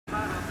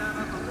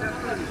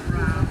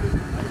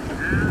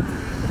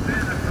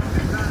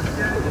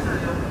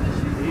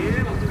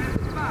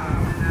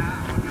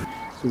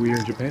We are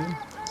in Japan.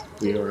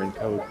 We are in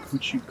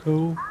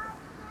Kawaguchiko,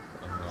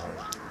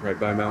 right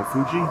by Mount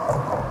Fuji.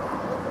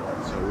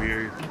 So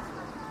we're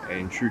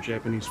in true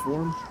Japanese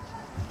form.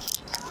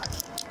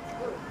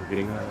 We're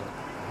getting a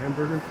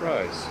hamburger and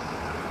fries.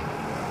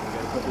 We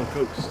got a couple of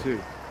Cokes too.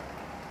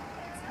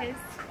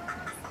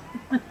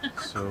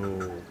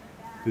 So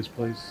this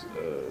place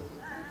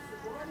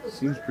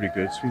seems pretty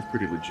good, seems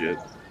pretty legit.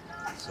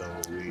 So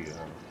we,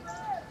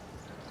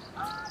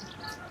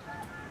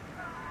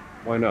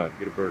 why not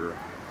get a burger?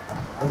 I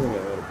don't think I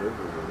had a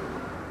burger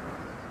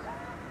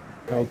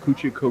earlier.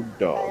 Kawaguchiko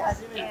dog.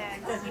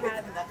 And we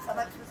had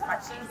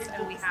breakfast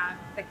and we have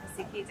the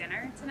Kasiki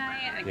dinner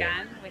tonight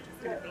again, which is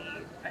going to be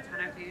a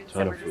ton of food.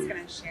 So we're just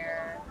going to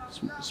share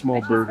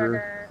small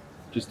burger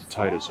just to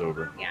tide us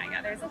over.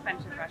 Yeah, there's a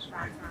bunch of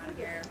restaurants around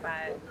here,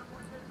 but it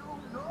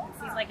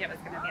seems like it was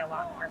going to be a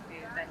lot more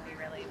food than we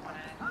really want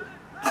to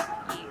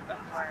eat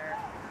before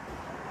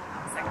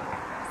second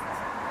breakfast.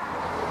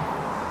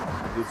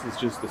 This is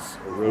just a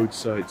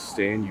roadside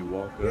stand. You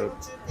walk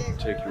up,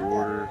 take your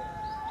order,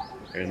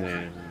 and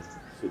then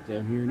sit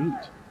down here and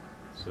eat.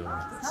 So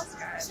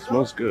it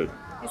smells good.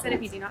 They said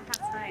if you do not have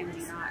time, do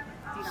not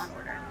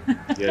order.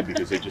 Yeah,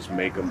 because they just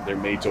make them. They're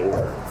made to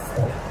order.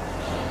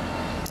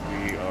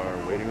 We are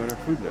waiting on our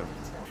food now.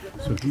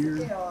 So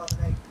here,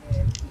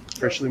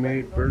 freshly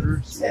made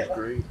burger. Smells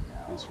great.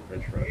 And some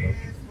French fries.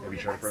 Have you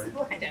tried fries?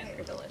 I did.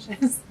 They're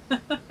delicious.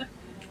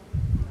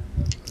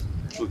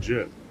 It's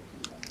legit.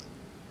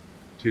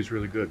 Tastes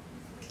really good.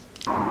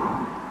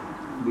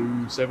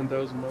 Flew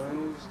 7,000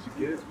 miles to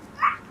get a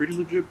pretty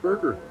legit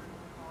burger.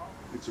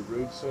 It's a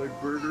roadside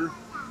burger.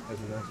 Has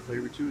a nice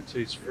flavor to it.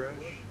 Tastes fresh.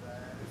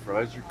 The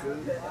fries are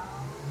good.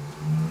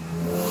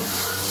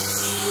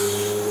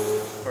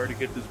 Hard to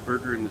get this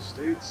burger in the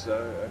States.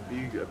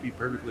 I'd be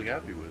perfectly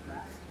happy with it.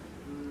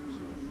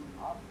 So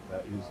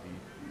that is the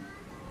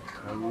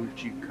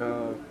Kawaguchi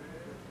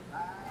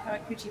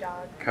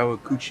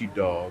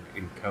dog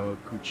in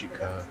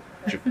Kawaguchiko,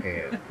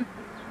 Japan.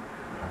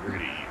 We're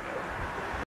gonna eat.